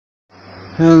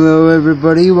Hello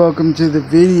everybody, welcome to the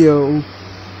video,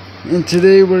 and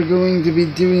today we're going to be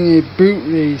doing a boot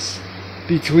race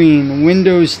between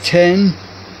Windows 10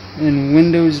 and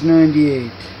Windows 98.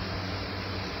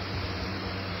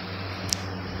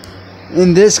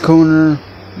 In this corner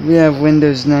we have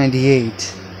Windows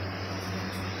 98,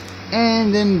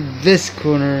 and in this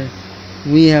corner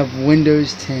we have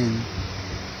Windows 10.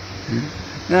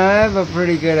 Now I have a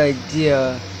pretty good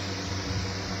idea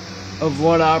of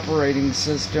what operating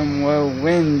system will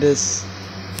win this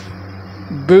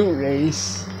boot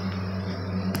race.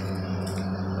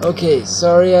 Okay,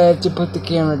 sorry I have to put the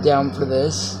camera down for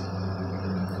this,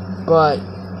 but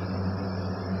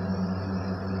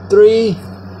 3,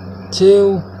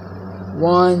 2,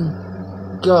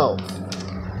 1, go.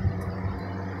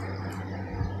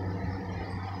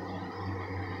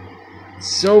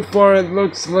 So far it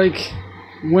looks like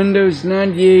Windows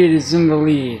 98 is in the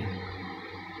lead.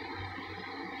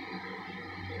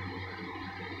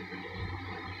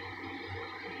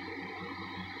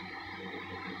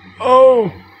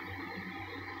 Oh!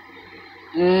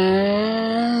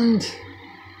 And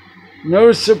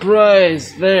no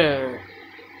surprise there.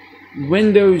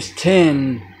 Windows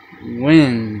 10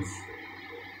 wins.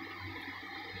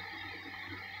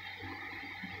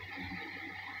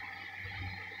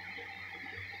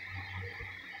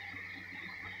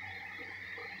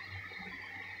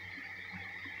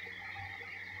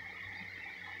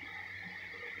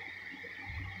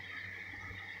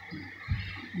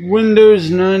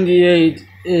 Windows 98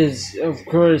 is, of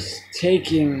course,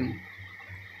 taking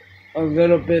a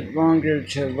little bit longer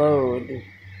to load.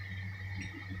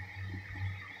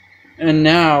 And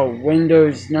now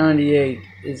Windows 98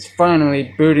 is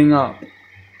finally booting up.